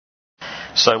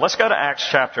So let's go to Acts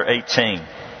chapter 18.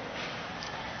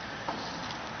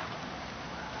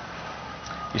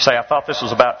 You say, I thought this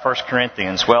was about 1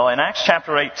 Corinthians. Well, in Acts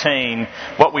chapter 18,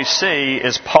 what we see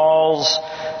is Paul's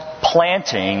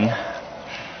planting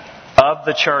of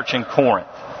the church in Corinth.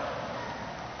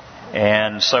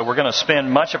 And so we're going to spend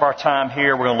much of our time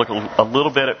here. We're going to look a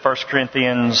little bit at 1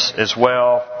 Corinthians as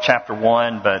well, chapter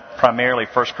 1, but primarily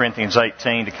 1 Corinthians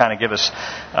 18 to kind of give us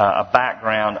a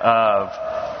background of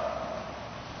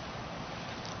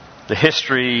the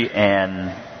history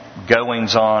and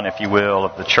goings on, if you will,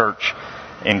 of the church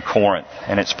in Corinth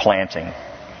and its planting.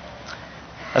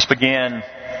 Let's begin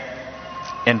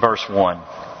in verse 1.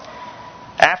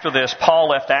 After this, Paul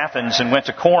left Athens and went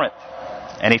to Corinth.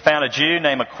 And he found a Jew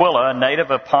named Aquila, a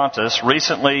native of Pontus,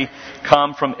 recently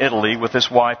come from Italy with his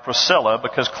wife Priscilla,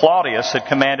 because Claudius had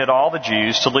commanded all the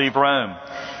Jews to leave Rome.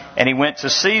 And he went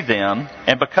to see them,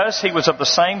 and because he was of the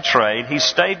same trade, he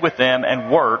stayed with them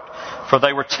and worked, for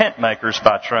they were tent makers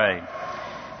by trade.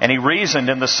 And he reasoned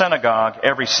in the synagogue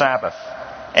every Sabbath,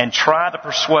 and tried to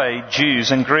persuade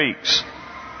Jews and Greeks.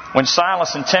 When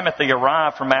Silas and Timothy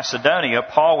arrived from Macedonia,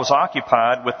 Paul was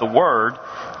occupied with the word,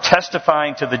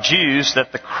 testifying to the Jews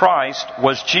that the Christ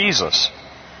was Jesus.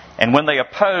 And when they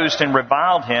opposed and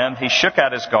reviled him, he shook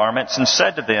out his garments and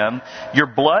said to them, Your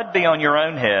blood be on your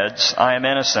own heads, I am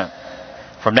innocent.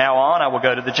 From now on I will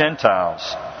go to the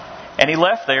Gentiles. And he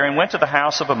left there and went to the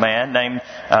house of a man named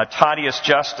Titius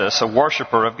Justus, a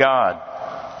worshipper of God.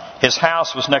 His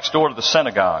house was next door to the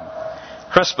synagogue.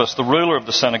 Crispus, the ruler of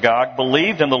the synagogue,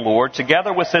 believed in the Lord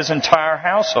together with his entire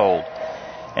household.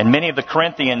 And many of the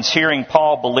Corinthians, hearing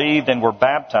Paul, believed and were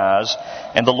baptized.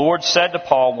 And the Lord said to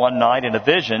Paul one night in a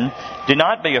vision, Do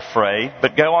not be afraid,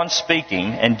 but go on speaking,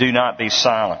 and do not be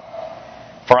silent.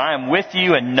 For I am with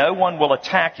you, and no one will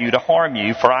attack you to harm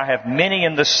you, for I have many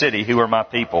in this city who are my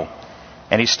people.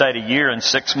 And he stayed 1 year and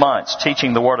 6 months,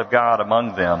 teaching the word of God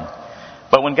among them.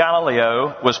 But when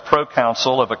Gallio was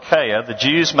proconsul of Achaia, the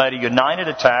Jews made a united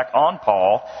attack on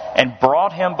Paul and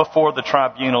brought him before the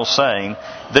tribunal, saying,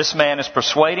 This man is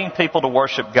persuading people to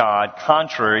worship God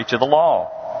contrary to the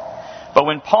law. But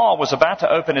when Paul was about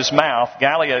to open his mouth,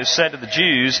 Gallio said to the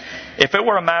Jews, If it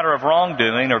were a matter of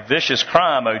wrongdoing or vicious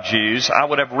crime, O Jews, I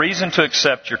would have reason to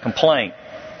accept your complaint.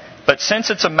 But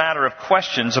since it's a matter of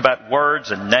questions about words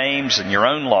and names and your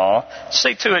own law,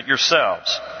 see to it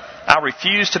yourselves. I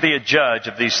refuse to be a judge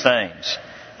of these things.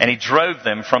 And he drove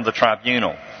them from the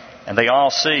tribunal. And they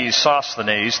all seized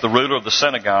Sosthenes, the ruler of the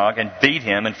synagogue, and beat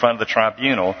him in front of the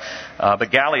tribunal. But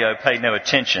Gallio paid no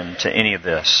attention to any of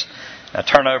this. Now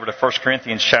turn over to 1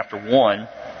 Corinthians chapter 1,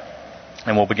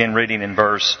 and we'll begin reading in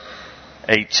verse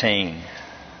 18.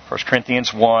 1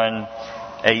 Corinthians 1,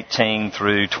 18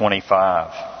 through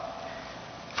 25.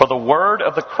 For the word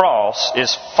of the cross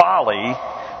is folly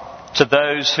to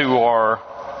those who are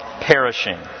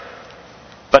perishing.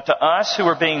 But to us who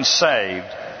are being saved,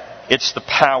 it's the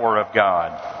power of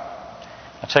God.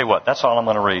 I'll tell you what, that's all I'm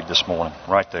going to read this morning,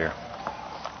 right there.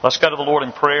 Let's go to the Lord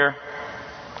in prayer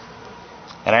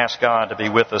and ask God to be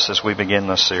with us as we begin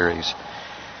this series.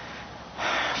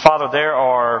 Father, there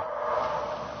are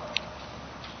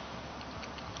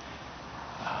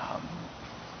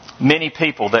many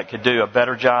people that could do a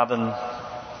better job than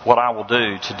what I will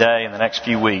do today in the next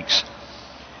few weeks.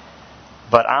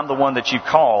 But I'm the one that you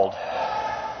called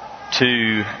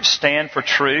to stand for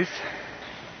truth,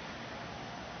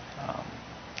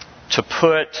 to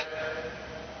put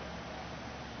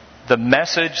the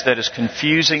message that is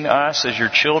confusing us as your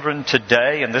children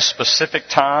today in this specific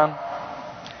time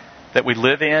that we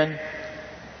live in,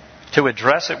 to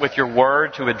address it with your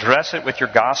word, to address it with your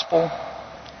gospel,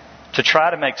 to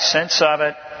try to make sense of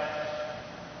it,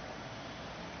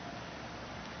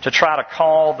 to try to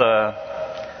call the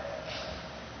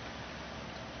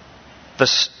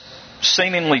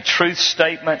seemingly truth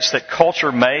statements that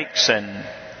culture makes and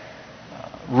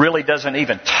really doesn't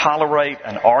even tolerate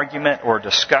an argument or a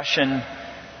discussion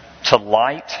to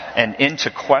light and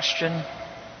into question.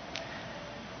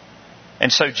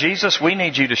 And so, Jesus, we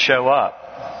need you to show up.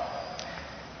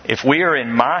 If we are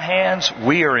in my hands,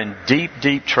 we are in deep,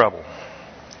 deep trouble.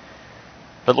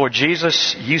 But Lord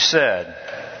Jesus, you said,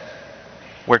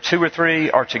 where 2 or 3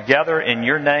 are together in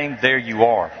your name, there you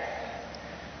are.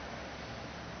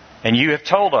 And you have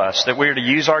told us that we are to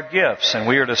use our gifts and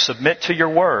we are to submit to your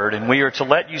word and we are to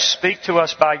let you speak to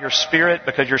us by your Spirit,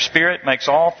 because your Spirit makes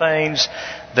all things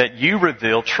that you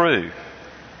reveal true.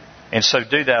 And so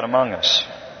do that among us.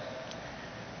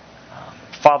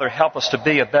 Father, help us to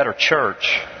be a better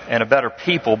church and a better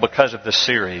people because of this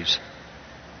series.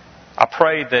 I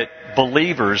pray that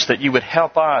believers, that you would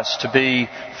help us to be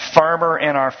firmer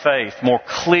in our faith, more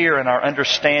clear in our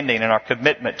understanding and our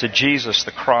commitment to Jesus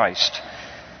the Christ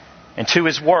and to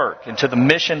His work and to the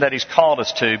mission that He's called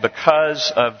us to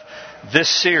because of this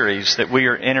series that we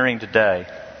are entering today.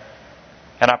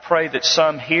 And I pray that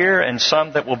some here and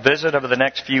some that will visit over the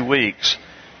next few weeks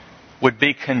would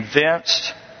be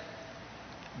convinced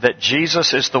that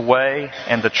Jesus is the way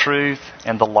and the truth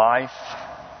and the life,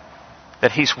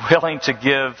 that He's willing to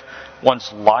give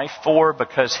one's life for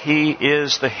because He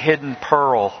is the hidden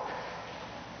pearl.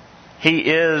 He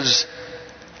is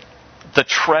the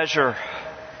treasure.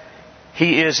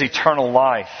 He is eternal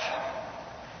life.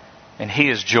 And He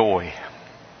is joy.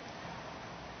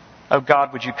 Oh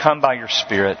God, would you come by your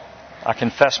Spirit? I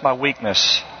confess my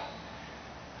weakness.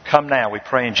 Come now, we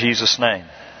pray in Jesus' name.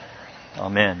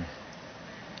 Amen.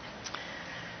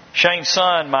 Shane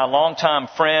Sun, my longtime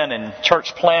friend and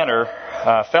church planter,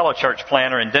 fellow church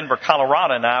planter in Denver,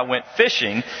 Colorado, and I went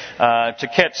fishing to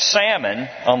catch salmon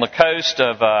on the coast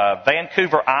of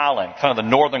Vancouver Island, kind of the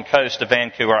northern coast of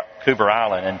Vancouver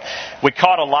Island. And we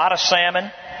caught a lot of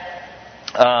salmon.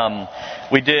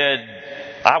 We did,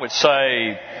 I would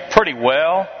say, pretty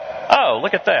well. Oh,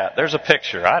 look at that. There's a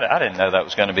picture. I didn't know that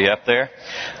was going to be up there.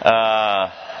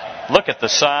 Look at the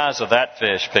size of that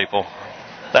fish, people.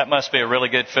 That must be a really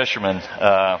good fisherman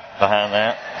behind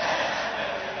that.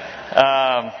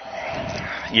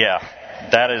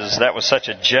 That was such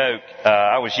a joke.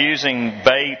 I was using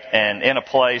bait and in a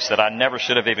place that I never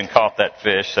should have even caught that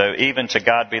fish. So even to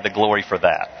God be the glory for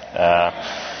that.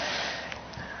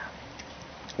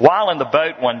 While in the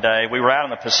boat one day, we were out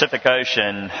in the Pacific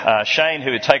Ocean. Shane,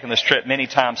 who had taken this trip many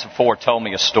times before, told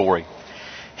me a story.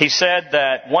 He said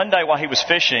that one day while he was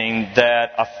fishing,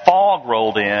 that a fog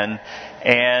rolled in,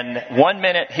 and 1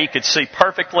 minute he could see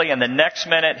perfectly, and the next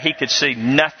minute he could see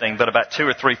nothing but about 2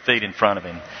 or 3 feet in front of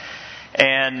him.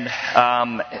 And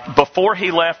before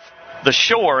he left the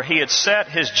shore, he had set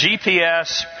his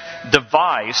GPS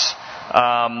device,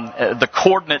 the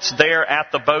coordinates there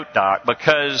at the boat dock,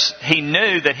 because he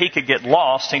knew that he could get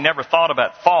lost. He never thought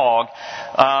about fog.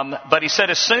 But he said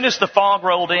as soon as the fog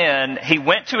rolled in, he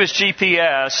went to his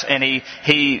GPS and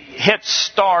he hit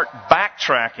start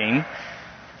backtracking.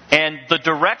 And the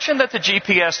direction that the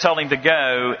GPS told him to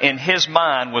go, in his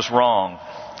mind, was wrong.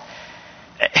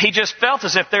 He just felt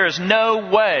as if there is no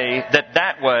way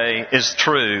that way is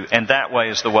true and that way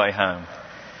is the way home.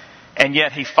 And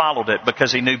yet he followed it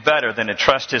because he knew better than to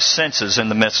trust his senses in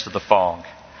the midst of the fog.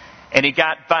 And he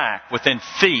got back within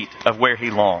feet of where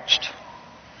he launched.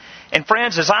 And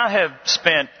friends, as I have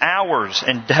spent hours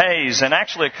and days and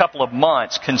actually a couple of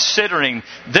months considering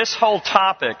this whole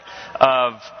topic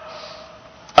of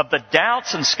the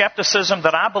doubts and skepticism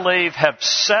that I believe have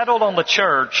settled on the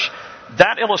church,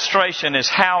 that illustration is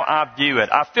how I view it.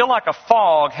 I feel like a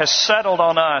fog has settled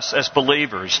on us as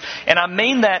believers. And I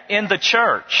mean that in the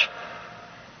church.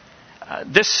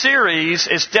 This series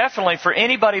is definitely for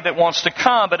anybody that wants to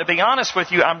come, but to be honest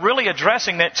with you, I'm really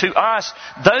addressing it to us,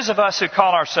 those of us who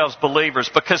call ourselves believers,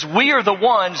 because we are the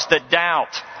ones that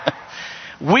doubt.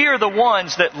 We are the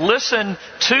ones that listen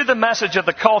to the message of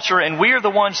the culture, and we are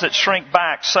the ones that shrink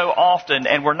back so often,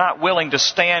 and we're not willing to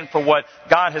stand for what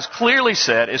God has clearly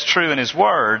said is true in His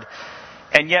Word,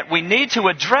 and yet we need to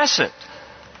address it.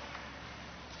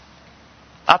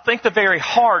 I think the very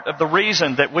heart of the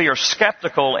reason that we are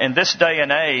skeptical in this day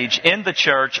and age in the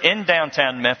church, in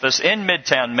downtown Memphis, in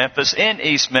midtown Memphis, in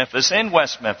East Memphis, in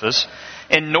West Memphis,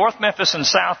 in North Memphis and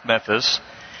South Memphis,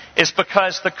 is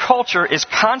because the culture is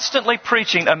constantly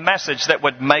preaching a message that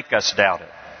would make us doubt it.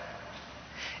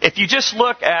 If you just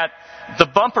look at the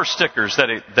bumper stickers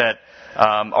that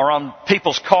are on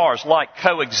people's cars, like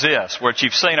Coexist, which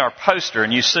you've seen our poster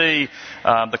and you see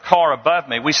the car above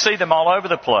me, we see them all over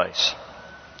the place.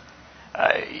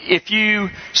 If you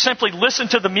simply listen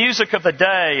to the music of the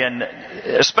day, and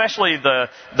especially the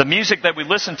music that we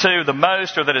listen to the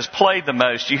most or that is played the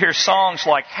most, you hear songs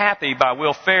like Happy by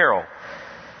Will Ferrell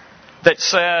that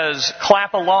says,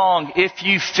 clap along if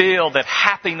you feel that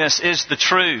happiness is the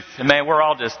truth. And man, we're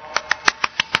all just,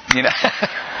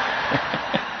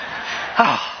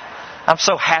 I'm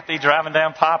so happy driving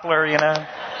down Poplar, And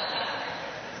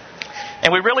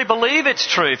we really believe it's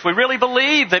truth. We really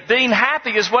believe that being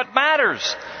happy is what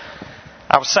matters.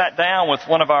 I was sat down with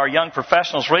one of our young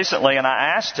professionals recently and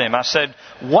I asked him, I said,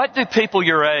 what do people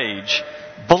your age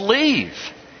believe?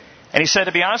 And he said,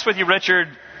 to be honest with you, Richard,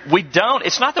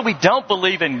 it's not that we don't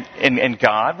believe in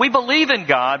God. We believe in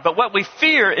God, but what we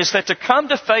fear is that to come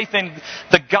to faith in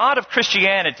the God of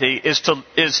Christianity is to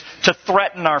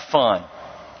threaten our fun.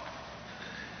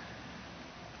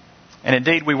 And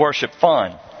indeed, we worship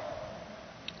fun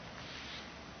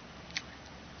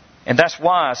And that's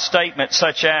why a statement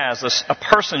such as a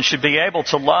person should be able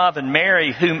to love and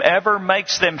marry whomever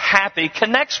makes them happy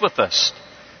connects with us.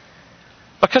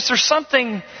 Because there's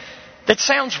something that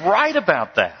sounds right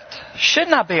about that.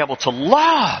 Shouldn't I be able to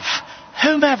love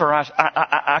whomever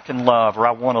I can love or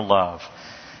I want to love?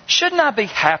 Shouldn't I be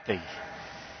happy?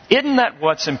 Isn't that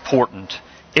what's important?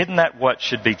 Isn't that what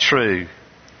should be true?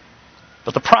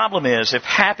 But the problem is, if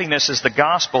happiness is the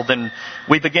gospel, then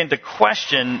we begin to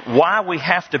question why we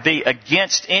have to be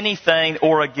against anything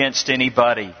or against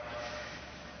anybody.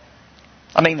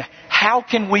 I mean, how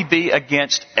can we be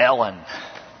against Ellen?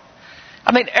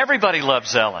 I mean, everybody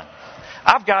loves Ellen.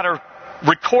 I've got her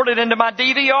recorded into my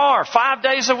DVR 5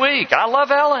 days a week. I love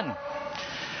Ellen.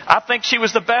 I think she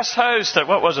was the best host at,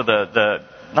 what was it,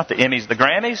 not the Emmys, the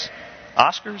Grammys?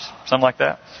 Oscars? Something like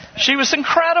that. She was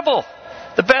incredible.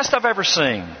 The best I've ever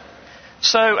seen.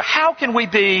 So how can we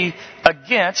be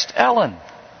against Ellen?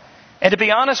 And to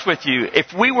be honest with you,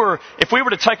 if we were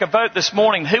to take a vote this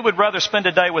morning, who would rather spend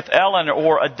a day with Ellen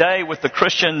or a day with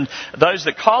those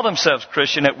that call themselves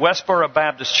Christian at Westboro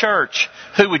Baptist Church?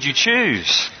 Who would you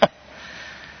choose?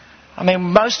 I mean,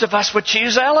 most of us would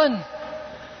choose Ellen.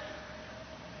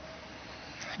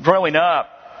 Growing up,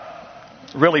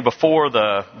 really before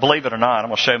believe it or not, I'm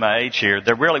going to show my age here,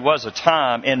 there really was a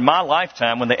time in my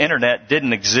lifetime when the internet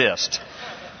didn't exist.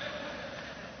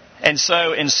 And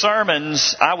so in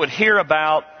sermons, I would hear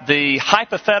about the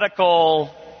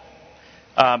hypothetical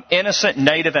innocent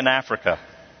native in Africa.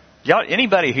 Y'all,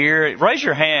 anybody here, raise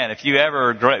your hand if you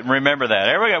ever remember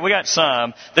that. We got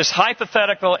some. This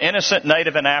hypothetical innocent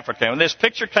native in Africa. And this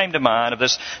picture came to mind of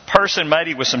this person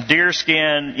maybe with some deer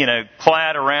skin,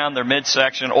 clad around their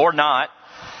midsection or not.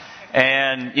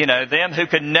 And, them who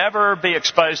could never be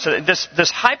exposed to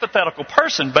this hypothetical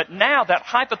person. But now that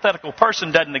hypothetical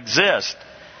person doesn't exist.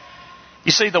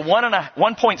 You see, the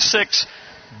 1.6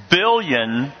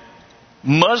 billion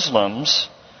Muslims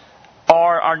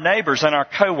are our neighbors and our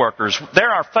co-workers. They're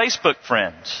our Facebook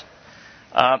friends.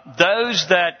 Those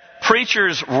that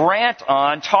preachers rant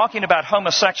on talking about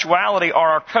homosexuality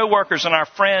are our co-workers and our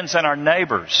friends and our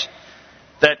neighbors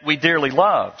that we dearly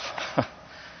love.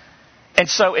 And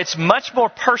so it's much more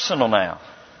personal now.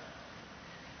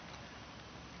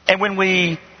 And when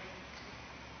we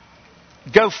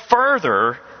go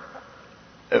further,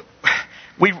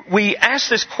 we ask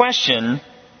this question,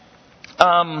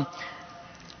 how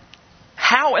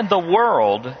in the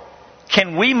world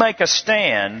can we make a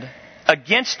stand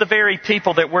against the very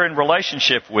people that we're in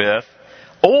relationship with,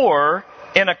 or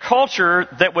in a culture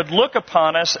that would look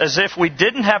upon us as if we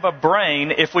didn't have a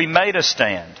brain if we made a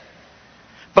stand?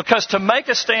 Because to make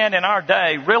a stand in our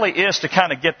day really is to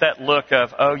kind of get that look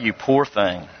of, oh, you poor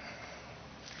thing.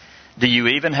 Do you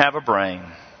even have a brain?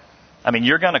 I mean,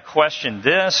 you're going to question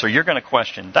this, or you're going to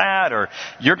question that, or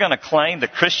you're going to claim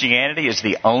that Christianity is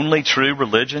the only true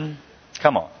religion?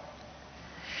 Come on.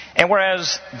 And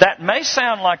whereas that may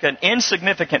sound like an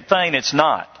insignificant thing, it's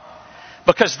not.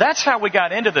 Because that's how we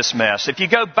got into this mess. If you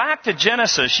go back to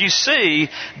Genesis, you see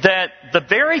that the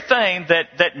very thing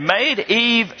that made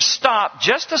Eve stop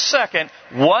just a second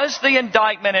was the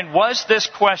indictment and was this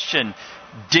question.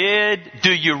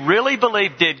 Do you really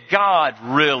believe, did God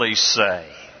really say?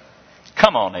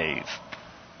 Come on, Eve.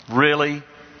 Really?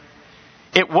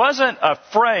 It wasn't a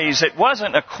phrase, it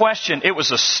wasn't a question, it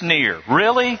was a sneer.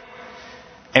 Really?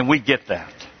 And we get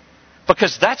that.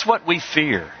 Because that's what we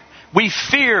fear. We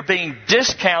fear being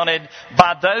discounted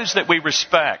by those that we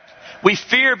respect. We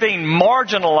fear being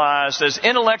marginalized as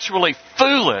intellectually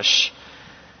foolish.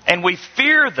 And we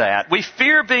fear that. We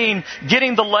fear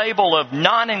getting the label of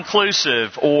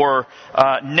non-inclusive or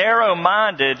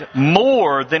narrow-minded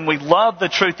more than we love the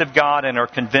truth of God and are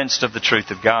convinced of the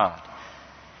truth of God.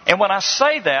 And when I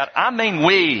say that, I mean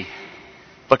we,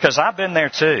 because I've been there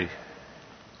too.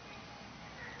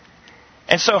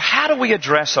 And so how do we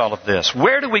address all of this?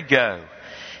 Where do we go?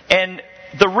 And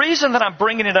the reason that I'm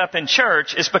bringing it up in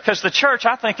church is because the church,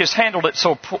 I think, has handled it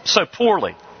so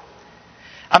poorly.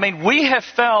 I mean, we have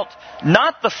felt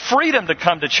not the freedom to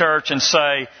come to church and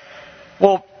say,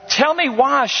 well, tell me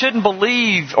why I shouldn't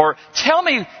believe, or tell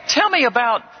me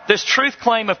about this truth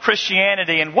claim of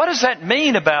Christianity, and what does that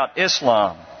mean about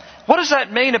Islam? What does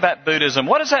that mean about Buddhism?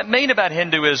 What does that mean about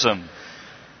Hinduism?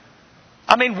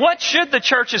 I mean, what should the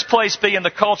church's place be in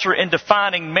the culture in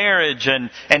defining marriage and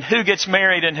who gets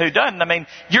married and who doesn't? I mean,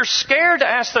 you're scared to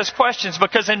ask those questions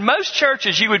because in most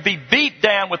churches you would be beat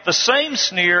down with the same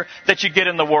sneer that you get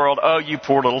in the world. Oh, you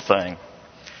poor little thing.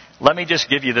 Let me just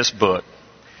give you this book.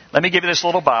 Let me give you this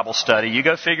little Bible study. You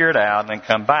go figure it out and then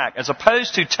come back. As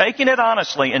opposed to taking it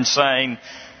honestly and saying,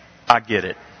 I get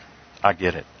it. I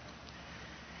get it.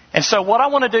 And so what I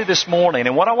want to do this morning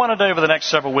and what I want to do over the next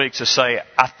several weeks is say,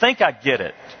 I think I get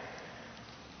it.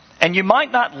 And you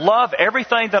might not love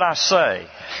everything that I say.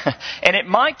 And it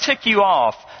might tick you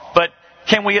off, but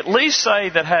can we at least say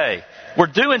that, hey, we're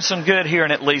doing some good here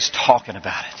and at least talking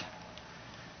about it?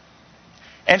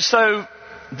 And so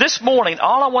this morning,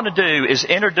 all I want to do is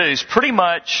introduce pretty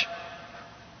much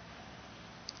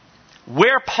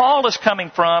where Paul is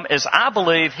coming from, as I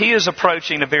believe he is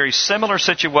approaching a very similar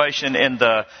situation in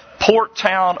the port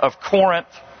town of Corinth.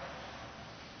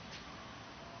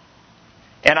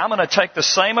 And I'm going to take the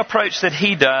same approach that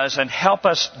he does and help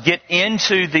us get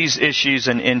into these issues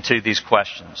and into these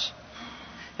questions.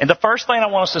 And the first thing I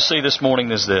want us to see this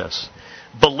morning is this.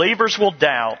 Believers will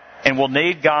doubt and will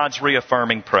need God's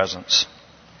reaffirming presence.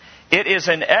 It is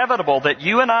inevitable that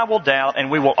you and I will doubt,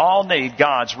 and we will all need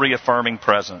God's reaffirming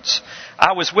presence.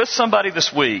 I was with somebody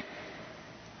this week,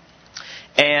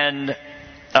 and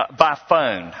by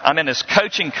phone. I'm in this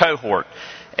coaching cohort.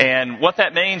 And what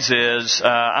that means is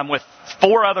I'm with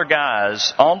 4 other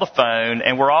guys on the phone,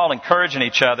 and we're all encouraging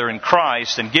each other in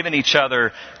Christ and giving each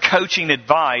other coaching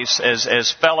advice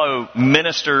as fellow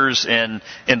ministers in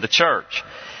the church.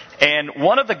 And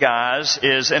one of the guys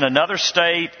is in another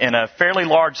state in a fairly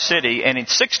large city, and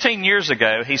 16 years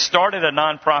ago, he started a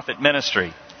nonprofit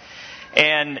ministry.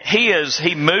 And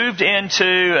he moved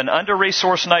into an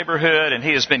under-resourced neighborhood, and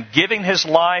he has been giving his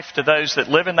life to those that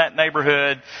live in that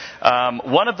neighborhood.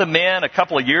 One of the men a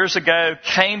couple of years ago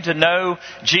came to know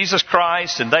Jesus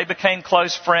Christ, and they became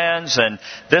close friends. And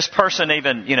this person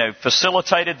even,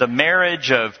 facilitated the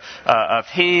marriage of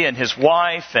he and his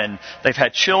wife, and they've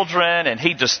had children. And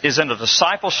he just is in a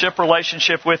discipleship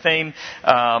relationship with him.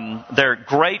 They're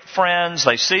great friends.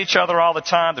 They see each other all the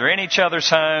time. They're in each other's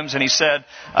homes. And he said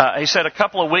a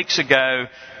couple of weeks ago,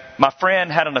 my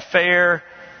friend had an affair,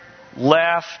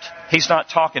 left. He's not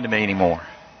talking to me anymore.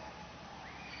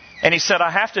 And he said,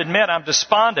 I have to admit, I'm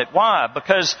despondent. Why?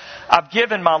 Because I've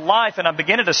given my life and I'm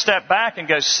beginning to step back and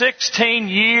go 16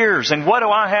 years. And what do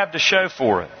I have to show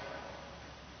for it?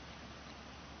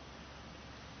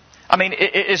 I mean,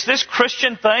 is this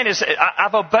Christian thing?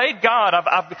 I've obeyed God.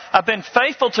 I've been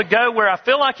faithful to go where I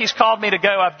feel like He's called me to go.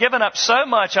 I've given up so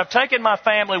much. I've taken my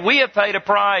family. We have paid a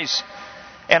price.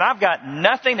 And I've got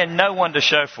nothing and no one to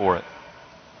show for it.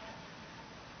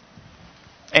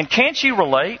 And can't you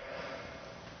relate?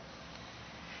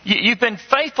 You've been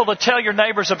faithful to tell your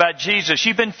neighbors about Jesus.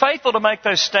 You've been faithful to make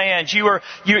those stands. You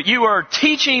are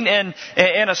teaching in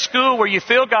a school where you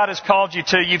feel God has called you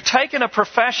to. You've taken a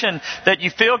profession that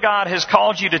you feel God has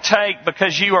called you to take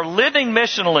because you are living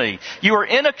missionally. You are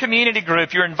in a community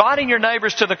group. You're inviting your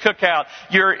neighbors to the cookout.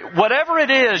 Whatever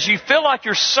it is, you feel like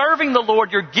you're serving the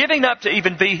Lord. You're giving up to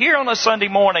even be here on a Sunday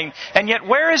morning. And yet,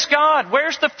 where is God?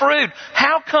 Where's the fruit?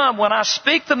 How come when I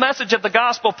speak the message of the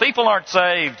gospel, people aren't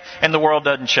saved and the world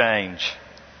doesn't change?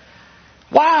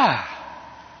 Why?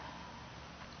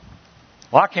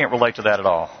 Well, I can't relate to that at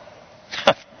all.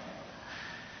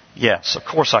 Yes, of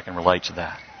course I can relate to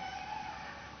that.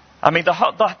 I mean,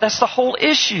 that's the whole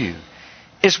issue,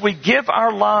 is we give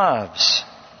our lives.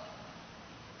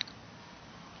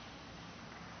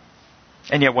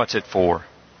 And yet what's it for?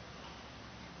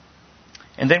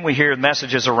 And then we hear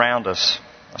messages around us.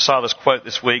 I saw this quote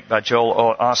this week by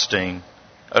Joel Osteen.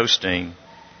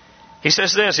 He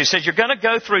says this, he says, you're going to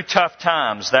go through tough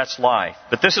times, that's life.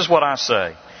 But this is what I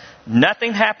say.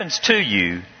 Nothing happens to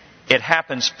you, it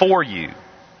happens for you.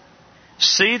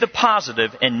 See the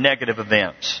positive in negative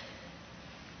events.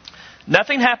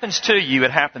 Nothing happens to you,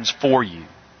 it happens for you.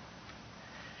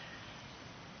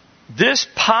 This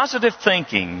positive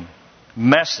thinking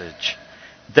message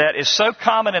that is so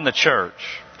common in the church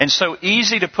and so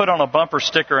easy to put on a bumper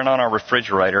sticker and on our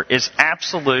refrigerator is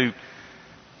absolute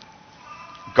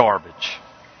garbage.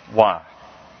 Why?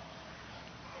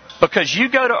 Because you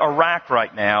go to Iraq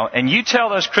right now and you tell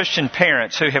those Christian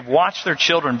parents who have watched their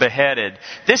children beheaded,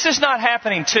 this is not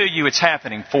happening to you, it's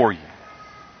happening for you.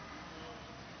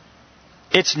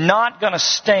 It's not going to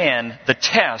stand the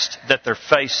test that they're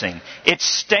facing. It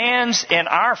stands in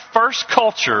our first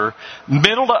culture,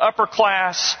 middle to upper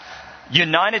class,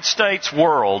 United States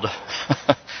world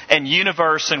and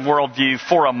universe and worldview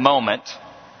for a moment.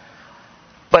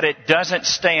 But it doesn't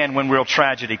stand when real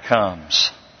tragedy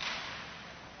comes.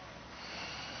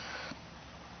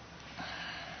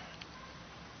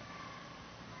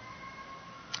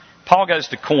 Paul goes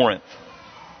to Corinth.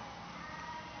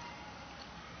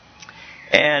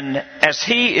 And as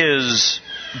he is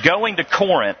going to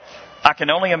Corinth, I can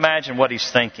only imagine what he's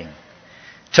thinking.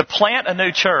 To plant a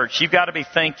new church, you've got to be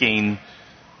thinking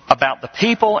about the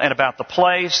people and about the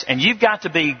place, and you've got to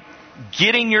be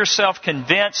getting yourself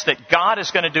convinced that God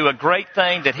is going to do a great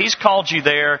thing, that He's called you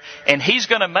there, and He's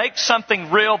going to make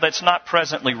something real that's not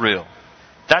presently real.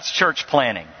 That's church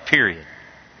planning, period.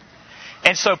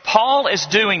 And so Paul is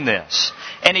doing this,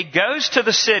 and he goes to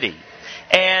the city,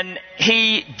 and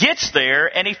he gets there,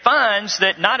 and he finds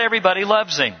that not everybody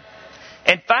loves him.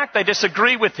 In fact, they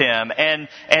disagree with him, and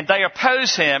they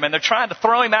oppose him, and they're trying to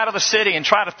throw him out of the city and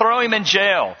try to throw him in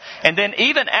jail. And then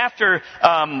even after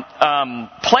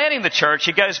planting the church,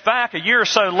 he goes back a year or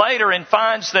so later and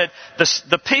finds that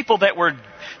the people that were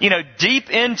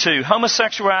deep into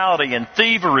homosexuality and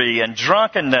thievery and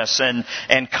drunkenness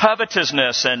and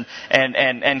covetousness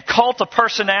and cult of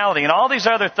personality and all these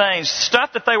other things,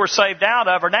 stuff that they were saved out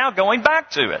of, are now going back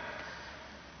to it.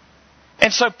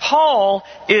 And so Paul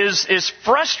is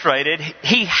frustrated.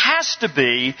 He has to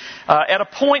be at a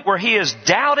point where he is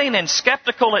doubting and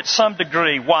skeptical at some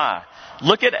degree. Why?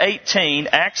 Look at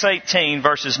Acts 18,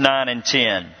 verses 9 and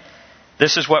 10.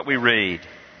 This is what we read.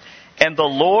 And the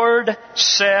Lord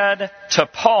said to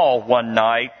Paul one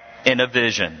night in a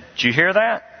vision. Did you hear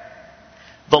that?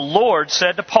 The Lord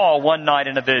said to Paul one night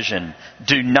in a vision,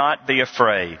 do not be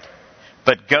afraid,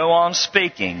 but go on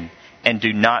speaking and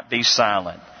do not be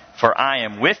silent. For I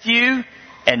am with you,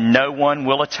 and no one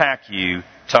will attack you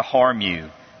to harm you.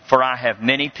 For I have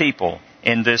many people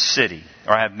in this city,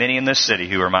 or I have many in this city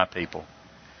who are my people.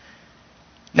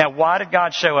 Now, why did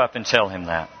God show up and tell him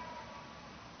that?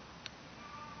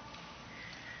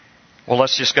 Well,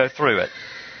 let's just go through it.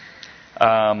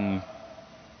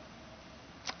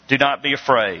 Do not be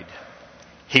afraid.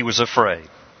 He was afraid.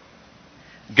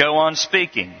 Go on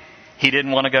speaking. He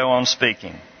didn't want to go on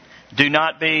speaking. Do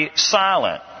not be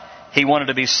silent. He wanted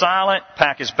to be silent,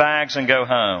 pack his bags, and go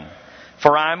home.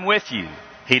 For I am with you.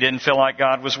 He didn't feel like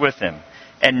God was with him.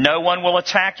 And no one will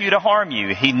attack you to harm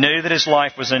you. He knew that his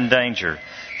life was in danger.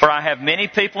 For I have many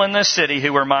people in this city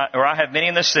who are my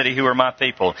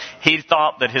people. He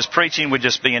thought that his preaching would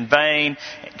just be in vain,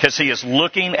 because he is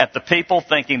looking at the people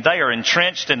thinking they are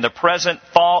entrenched in the present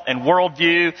thought and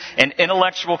worldview and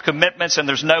intellectual commitments, and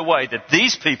there's no way that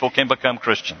these people can become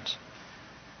Christians.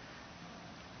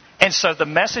 And so the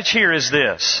message here is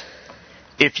this.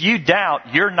 If you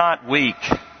doubt, you're not weak.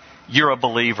 You're a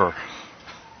believer.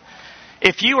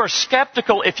 If you are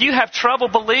skeptical, if you have trouble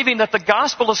believing that the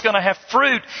gospel is going to have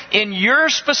fruit in your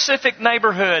specific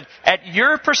neighborhood, at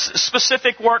your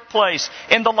specific workplace,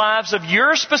 in the lives of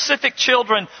your specific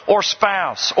children or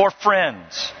spouse or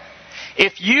friends,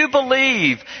 if you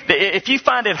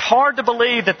find it hard to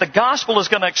believe that the gospel is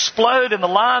going to explode in the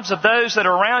lives of those that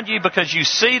are around you because you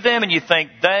see them and you think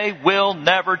they will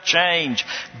never change,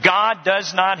 God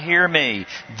does not hear me.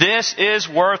 This is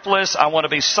worthless. I want to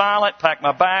be silent, pack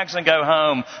my bags, and go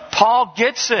home. Paul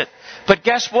gets it. But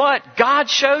guess what? God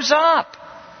shows up.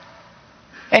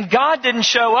 And God didn't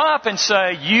show up and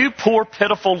say, you poor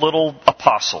pitiful little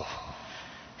apostle.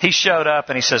 He showed up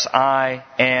and he says, I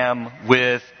am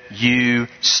with you,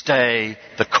 stay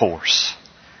the course.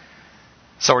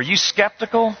 So are you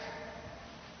skeptical?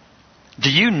 Do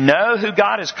you know who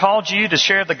God has called you to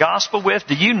share the gospel with?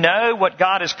 Do you know what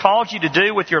God has called you to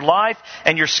do with your life?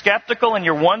 And you're skeptical and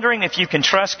you're wondering if you can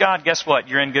trust God? Guess what?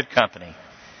 You're in good company.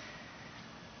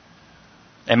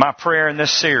 And my prayer in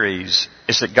this series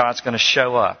is that God's going to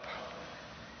show up.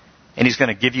 And He's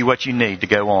going to give you what you need to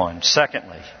go on.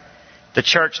 Secondly, the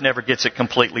church never gets it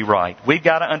completely right. We've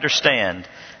got to understand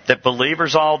that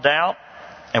believers all doubt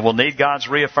and will need God's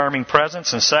reaffirming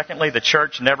presence. And secondly, the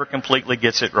church never completely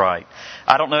gets it right.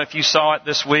 I don't know if you saw it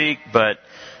this week, but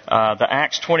the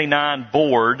Acts 29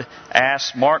 board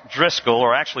asked Mark Driscoll,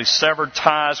 or actually severed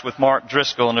ties with Mark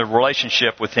Driscoll in a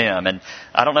relationship with him. And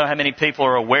I don't know how many people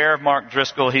are aware of Mark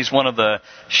Driscoll. He's one of the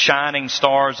shining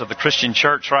stars of the Christian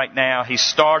church right now. He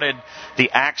started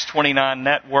the Acts 29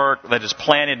 network that has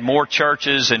planted more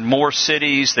churches in more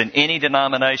cities than any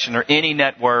denomination or any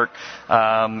network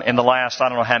in the last, I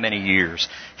don't know how many years.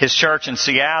 His church in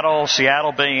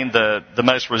Seattle being the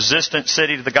most resistant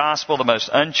city to the gospel, the most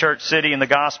unchurched city in the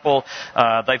gospel,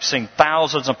 they've seen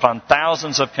thousands upon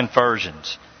thousands of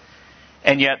conversions.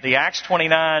 And yet the Acts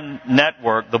 29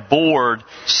 network, the board,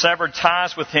 severed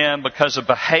ties with him because of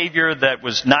behavior that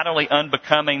was not only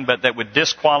unbecoming, but that would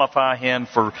disqualify him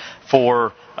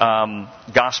for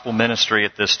gospel ministry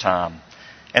at this time.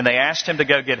 And they asked him to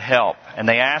go get help. And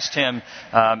they asked him,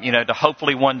 to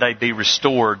hopefully one day be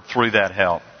restored through that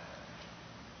help.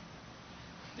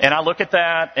 And I look at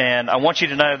that, and I want you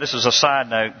to know, this is a side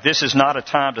note, this is not a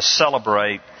time to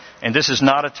celebrate, and this is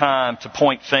not a time to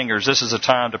point fingers. This is a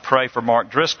time to pray for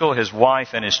Mark Driscoll, his wife,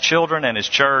 and his children, and his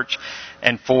church,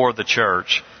 and for the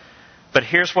church. But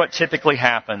here's what typically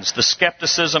happens. The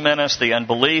skepticism in us, the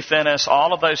unbelief in us,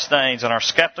 all of those things on our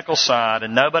skeptical side,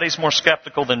 and nobody's more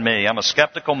skeptical than me. I'm a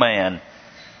skeptical man.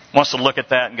 Wants to look at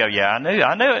that and go, yeah,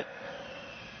 I knew it.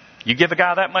 You give a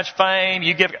guy that much fame,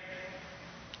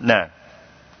 No.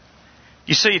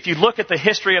 You see, if you look at the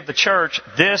history of the church,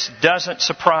 this doesn't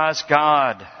surprise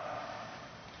God.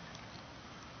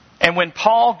 And when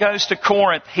Paul goes to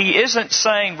Corinth, he isn't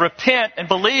saying repent and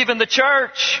believe in the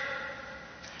church.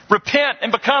 Repent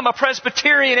and become a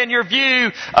Presbyterian in your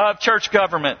view of church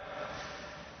government.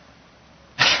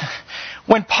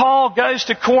 When Paul goes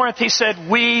to Corinth, he said,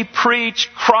 we preach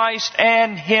Christ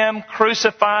and Him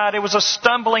crucified. It was a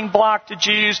stumbling block to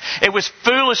Jews. It was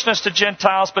foolishness to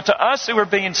Gentiles. But to us who are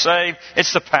being saved,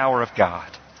 it's the power of God.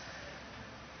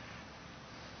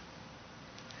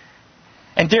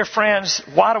 And dear friends,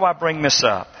 why do I bring this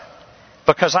up?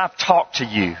 Because I've talked to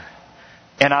you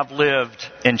and I've lived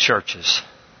in churches.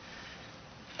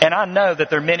 And I know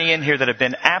that there are many in here that have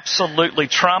been absolutely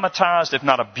traumatized, if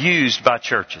not abused, by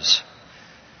churches.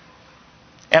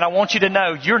 And I want you to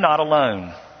know you're not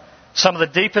alone. Some of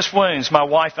the deepest wounds my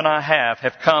wife and I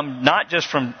have come not just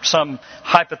from some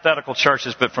hypothetical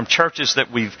churches, but from churches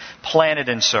that we've planted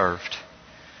and served.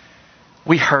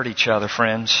 We hurt each other,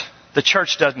 friends. The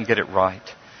church doesn't get it right.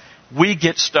 We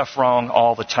get stuff wrong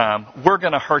all the time. We're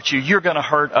going to hurt you. You're going to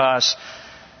hurt us.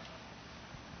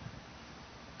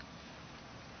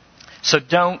 So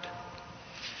don't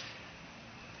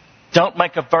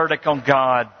make a verdict on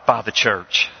God by the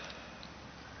church.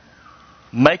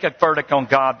 Make a verdict on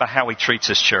God by how He treats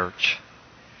His church.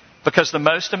 Because the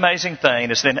most amazing thing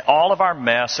is in all of our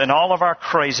mess and all of our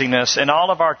craziness and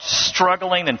all of our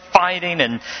struggling and fighting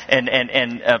and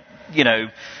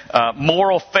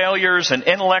moral failures and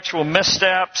intellectual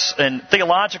missteps and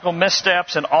theological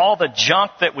missteps and all the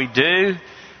junk that we do,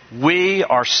 we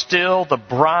are still the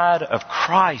bride of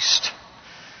Christ.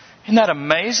 Isn't that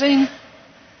amazing?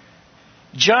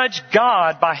 Judge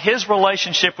God by His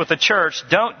relationship with the church.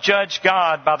 Don't judge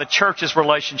God by the church's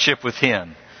relationship with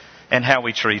Him and how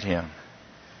we treat Him.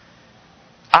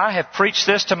 I have preached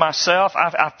this to myself.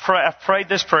 I've prayed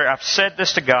this prayer. I've said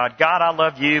this to God. God, I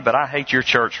love you, but I hate your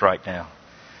church right now.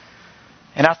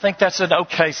 And I think that's an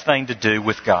okay thing to do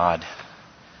with God.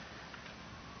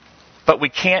 But we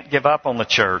can't give up on the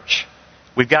church.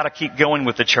 We've got to keep going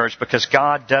with the church because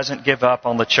God doesn't give up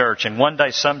on the church. And one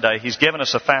day, someday, He's given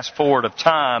us a fast forward of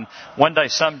time. One day,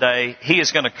 someday, He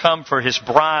is going to come for His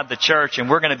bride, the church, and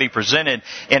we're going to be presented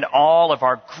in all of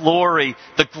our glory,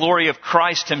 the glory of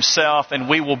Christ Himself, and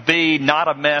we will be not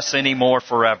a mess anymore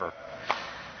forever.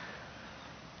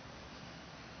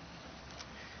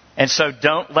 And so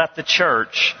don't let the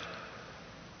church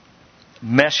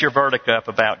mess your verdict up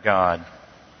about God.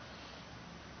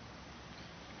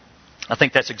 I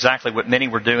think that's exactly what many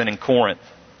were doing in Corinth.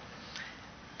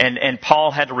 And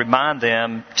Paul had to remind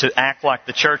them to act like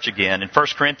the church again. In 1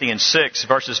 Corinthians 6,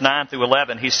 verses 9 through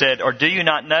 11, he said, or do you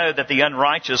not know that the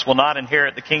unrighteous will not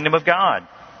inherit the kingdom of God?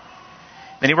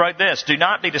 Then he wrote this, do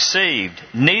not be deceived.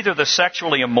 Neither the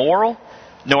sexually immoral,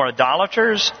 nor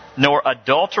idolaters, nor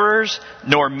adulterers,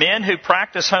 nor men who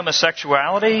practice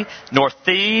homosexuality, nor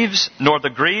thieves, nor the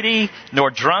greedy,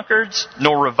 nor drunkards,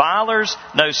 nor revilers,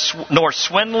 nor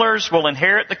swindlers will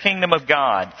inherit the kingdom of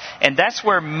God. And that's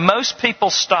where most people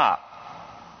stop.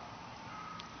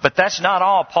 But that's not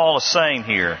all Paul is saying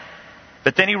here.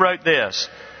 But then he wrote this,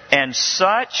 and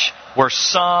such were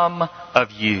some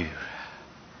of you.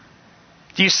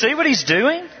 Do you see what he's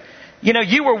doing? You know,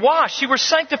 you were washed, you were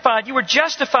sanctified, you were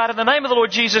justified in the name of the Lord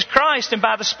Jesus Christ and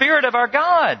by the Spirit of our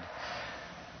God.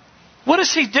 What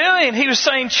is he doing? He was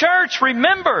saying, church,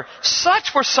 remember,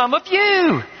 such were some of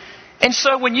you. And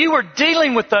so when you were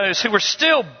dealing with those who were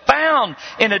still bound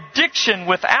in addiction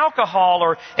with alcohol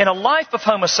or in a life of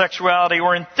homosexuality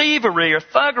or in thievery or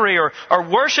thuggery or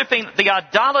worshiping the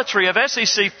idolatry of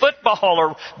SEC football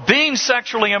or being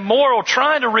sexually immoral,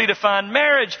 trying to redefine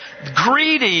marriage,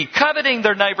 greedy, coveting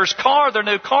their neighbor's car, their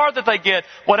new car that they get,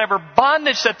 whatever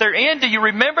bondage that they're in, do you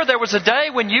remember there was a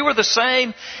day when you were the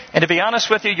same? And to be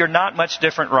honest with you, you're not much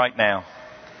different right now.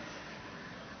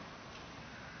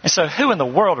 And so who in the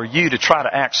world are you to try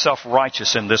to act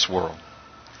self-righteous in this world?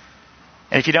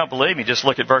 And if you don't believe me, just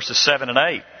look at verses 7 and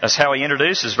 8. That's how he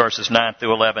introduces verses 9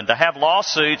 through 11. To have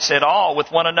lawsuits at all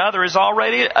with one another is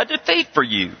already a defeat for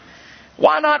you.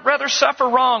 Why not rather suffer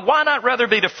wrong? Why not rather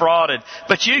be defrauded?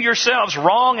 But you yourselves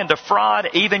wrong and defraud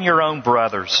even your own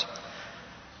brothers.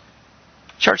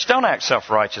 Church, don't act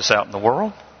self-righteous out in the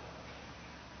world.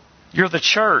 You're the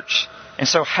church. And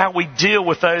so how we deal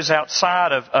with those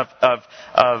outside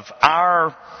of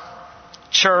our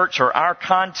church or our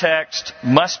context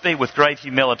must be with great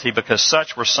humility, because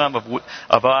such were some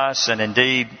of us, and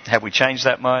indeed, have we changed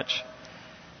that much?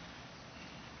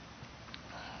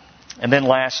 And then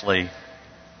lastly,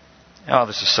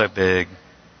 this is so big.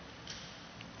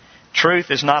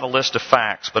 Truth is not a list of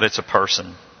facts, but it's a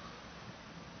person.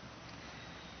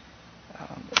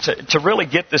 To really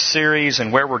get this series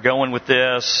and where we're going with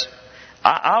this,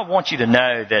 I want you to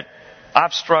know that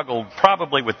I've struggled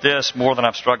probably with this more than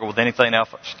I've struggled with anything else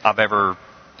I've ever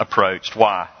approached.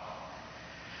 Why?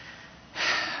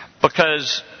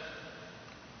 Because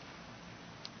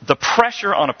the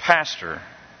pressure on a pastor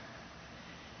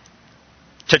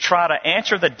to try to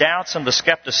answer the doubts and the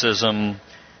skepticism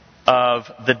of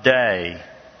the day,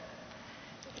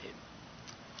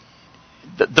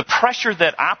 the pressure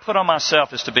that I put on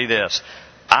myself is to be this: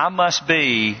 I must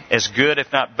be as good,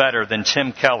 if not better, than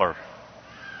Tim Keller.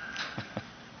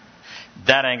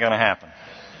 That ain't going to happen.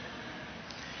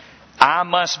 I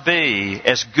must be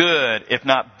as good, if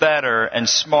not better, and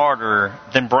smarter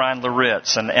than Bryan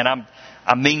Loritts. And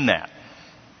I mean that.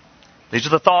 These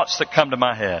are the thoughts that come to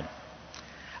my head.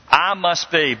 I must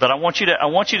be, but I want you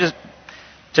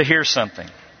to hear something.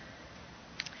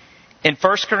 In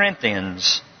 1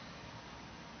 Corinthians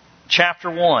chapter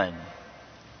 1,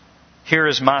 here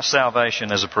is my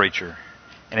salvation as a preacher,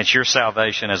 and it's your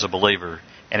salvation as a believer,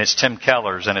 and it's Tim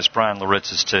Keller's, and it's Bryan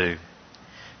Loritts' too.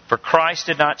 For Christ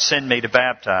did not send me to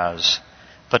baptize,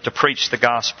 but to preach the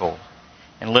gospel.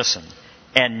 And listen,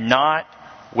 and not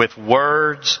with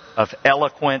words of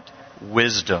eloquent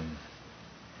wisdom,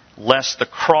 lest the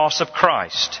cross of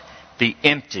Christ be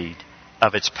emptied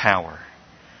of its power.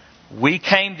 We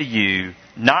came to you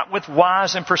not with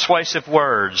wise and persuasive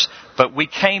words, but we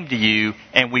came to you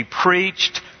and we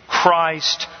preached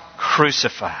Christ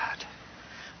crucified.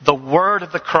 The word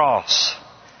of the cross.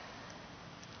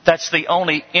 That's the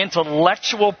only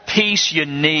intellectual piece you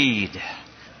need.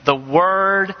 The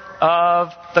word of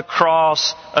the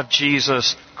cross of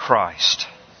Jesus Christ.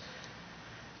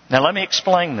 Now let me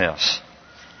explain this.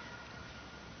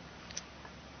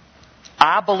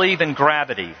 I believe in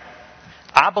gravity.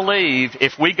 I believe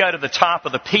if we go to the top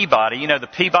of the Peabody, the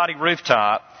Peabody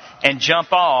rooftop, and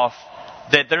jump off,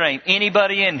 that there ain't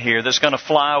anybody in here that's going to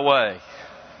fly away.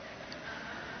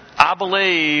 I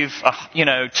believe,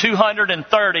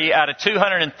 230 out of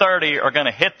 230 are going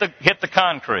to hit the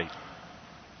concrete.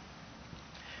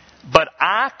 But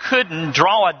I couldn't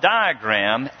draw a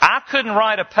diagram, I couldn't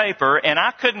write a paper, and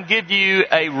I couldn't give you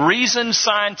a reasoned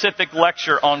scientific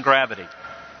lecture on gravity.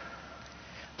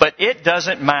 But it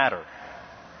doesn't matter.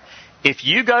 If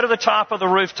you go to the top of the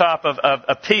rooftop of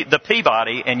the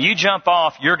Peabody and you jump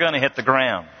off, you're going to hit the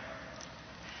ground.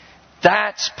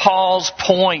 That's Paul's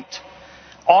point.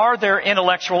 Are there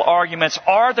intellectual arguments?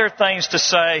 Are there things to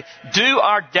say? Do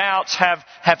our doubts have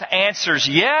answers?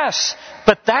 Yes,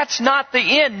 but that's not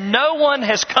the end. No one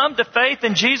has come to faith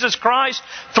in Jesus Christ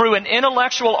through an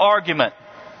intellectual argument.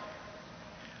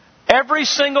 Every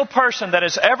single person that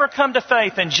has ever come to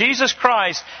faith in Jesus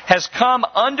Christ has come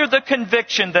under the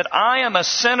conviction that I am a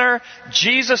sinner.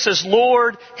 Jesus is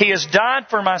Lord. He has died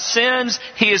for my sins.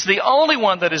 He is the only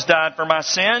one that has died for my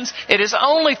sins. It is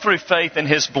only through faith in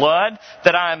His blood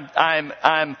that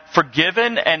I'm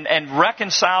forgiven and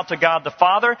reconciled to God the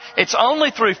Father. It's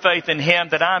only through faith in Him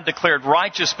that I'm declared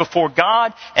righteous before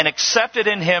God and accepted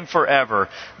in Him forever.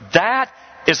 That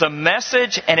is a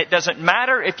message, and it doesn't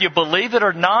matter if you believe it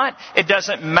or not. It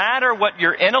doesn't matter what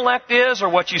your intellect is or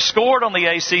what you scored on the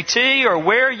ACT or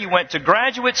where you went to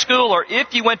graduate school or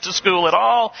if you went to school at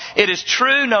all. It is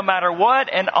true no matter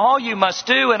what, and all you must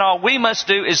do and all we must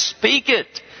do is speak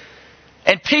it.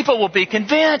 And people will be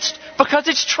convinced because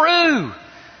it's true.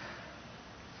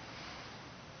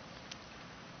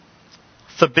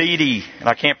 Thabiti, and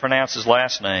I can't pronounce his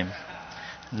last name.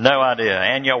 No idea.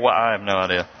 I have no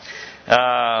idea.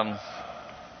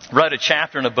 Wrote a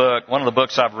chapter in a book, one of the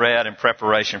books I've read in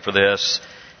preparation for this.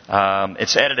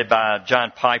 It's edited by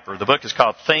John Piper. The book is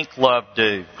called Think, Love,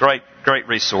 Do. Great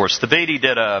resource. Thabiti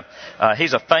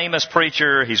he's a famous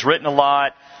preacher. He's written a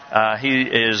lot. He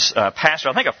is a pastor,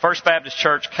 I think, of First Baptist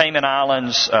Church, Cayman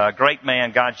Islands. Great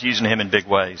man. God's using him in big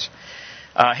ways.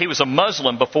 He was a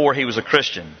Muslim before he was a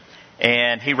Christian.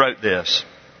 And he wrote this.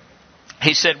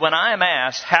 He said, when I am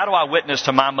asked, how do I witness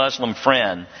to my Muslim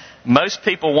friend? Most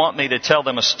people want me to tell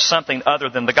them something other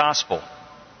than the gospel.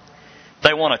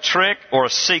 They want a trick or a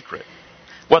secret.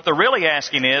 What they're really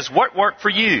asking is, what worked for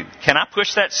you? Can I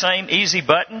push that same easy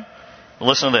button?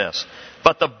 Listen to this.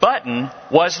 But the button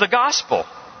was the gospel.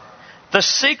 The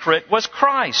secret was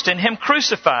Christ and Him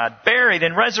crucified, buried,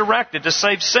 and resurrected to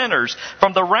save sinners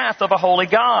from the wrath of a holy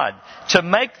God, to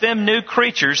make them new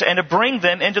creatures and to bring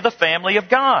them into the family of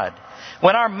God.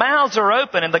 When our mouths are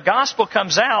open and the gospel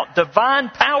comes out, divine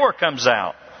power comes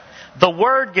out. The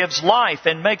Word gives life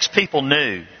and makes people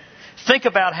new. Think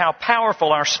about how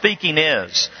powerful our speaking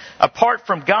is. Apart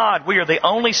from God, we are the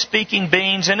only speaking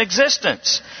beings in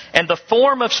existence. And the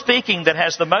form of speaking that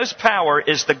has the most power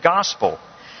is the gospel.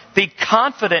 Be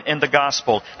confident in the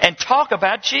gospel and talk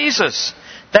about Jesus.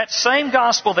 That same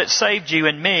gospel that saved you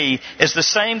and me is the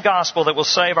same gospel that will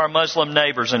save our Muslim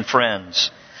neighbors and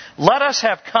friends. Let us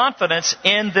have confidence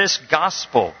in this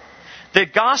gospel. The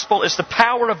gospel is the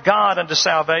power of God unto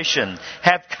salvation.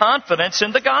 Have confidence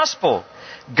in the gospel.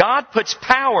 God puts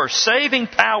power, saving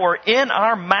power, in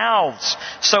our mouths.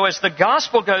 So as the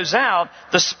gospel goes out,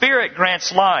 the Spirit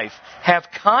grants life. Have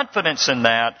confidence in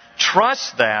that.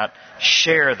 Trust that.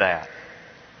 Share that.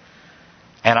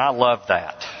 And I love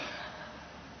that.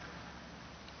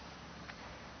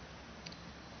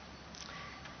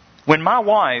 When my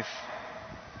wife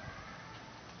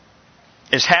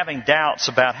is having doubts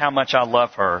about how much I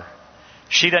love her,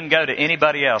 she doesn't go to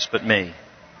anybody else but me.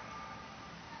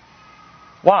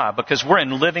 Why? Because we're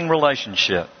in living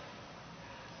relationship.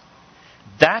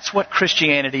 That's what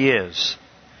Christianity is.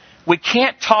 We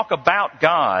can't talk about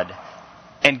God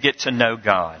and get to know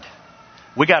God.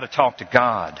 We got to talk to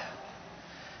God.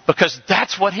 Because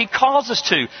that's what He calls us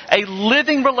to. A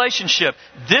living relationship.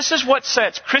 This is what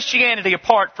sets Christianity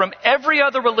apart from every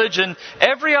other religion,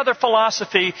 every other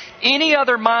philosophy, any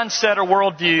other mindset or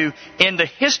worldview in the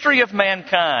history of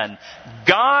mankind.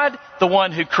 God, the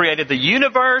one who created the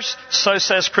universe, so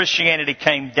says Christianity,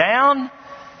 came down,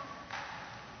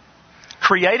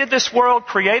 created this world,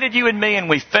 created you and me, and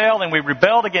we fell and we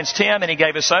rebelled against Him and He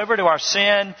gave us over to our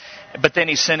sin, but then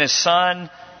He sent His Son.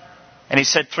 And He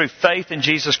said through faith in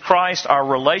Jesus Christ, our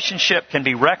relationship can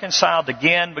be reconciled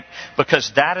again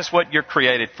because that is what you're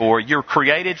created for. You're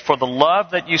created for the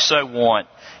love that you so want.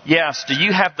 Yes, do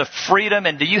you have the freedom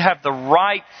and do you have the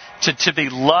right to be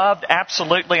loved?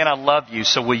 Absolutely, and I love you.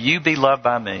 So will you be loved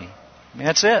by me? I mean,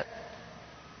 that's it.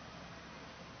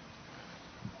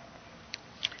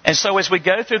 And so as we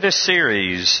go through this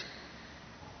series,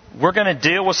 we're going to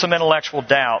deal with some intellectual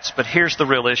doubts, but here's the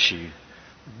real issue.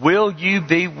 Will you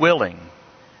be willing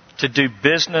to do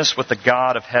business with the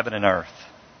God of heaven and earth?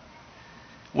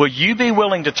 Will you be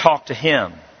willing to talk to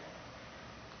Him?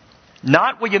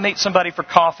 Not will you meet somebody for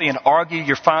coffee and argue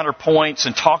your finer points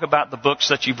and talk about the books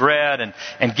that you've read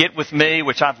and get with me,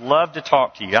 which I'd love to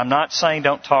talk to you. I'm not saying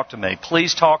don't talk to me.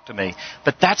 Please talk to me.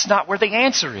 But that's not where the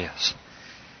answer is.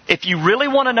 If you really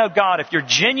want to know God, if you're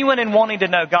genuine in wanting to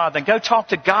know God, then go talk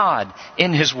to God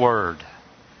in His Word.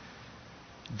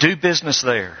 Do business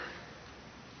there.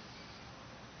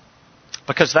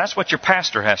 Because that's what your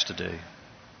pastor has to do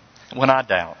when I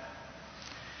doubt.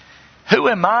 Who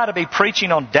am I to be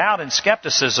preaching on doubt and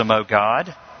skepticism, oh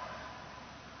God?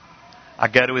 I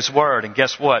go to His Word, and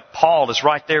guess what? Paul is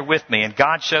right there with me, and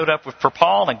God showed up for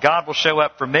Paul, and God will show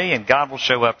up for me, and God will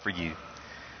show up for you.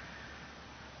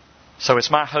 So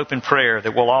it's my hope and prayer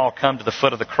that we'll all come to the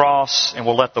foot of the cross and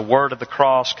we'll let the word of the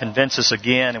cross convince us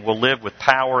again, and we'll live with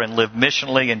power and live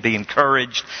missionally and be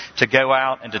encouraged to go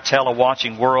out and to tell a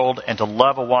watching world and to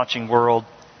love a watching world,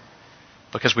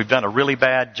 because we've done a really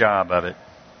bad job of it.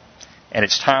 And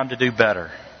it's time to do better.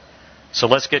 So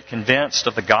let's get convinced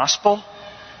of the gospel,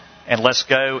 and let's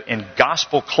go in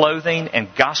gospel clothing and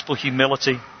gospel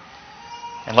humility,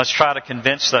 and let's try to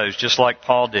convince those, just like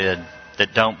Paul did,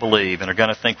 that don't believe and are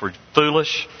going to think we're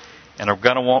foolish and are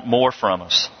going to want more from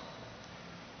us.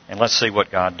 And let's see what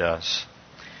God does.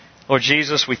 Lord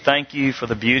Jesus, we thank You for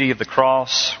the beauty of the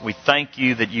cross. We thank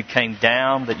You that You came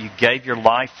down, that You gave Your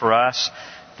life for us,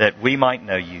 that we might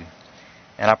know You.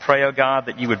 And I pray, oh God,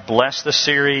 that You would bless the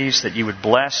series, that You would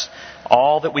bless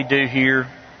all that we do here,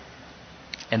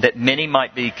 and that many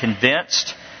might be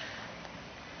convinced,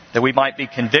 that we might be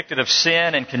convicted of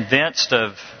sin and convinced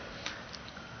of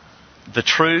the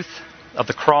truth of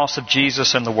the cross of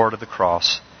Jesus and the word of the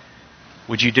cross.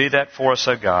 Would You do that for us,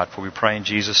 O God? For we pray in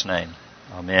Jesus' name.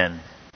 Amen.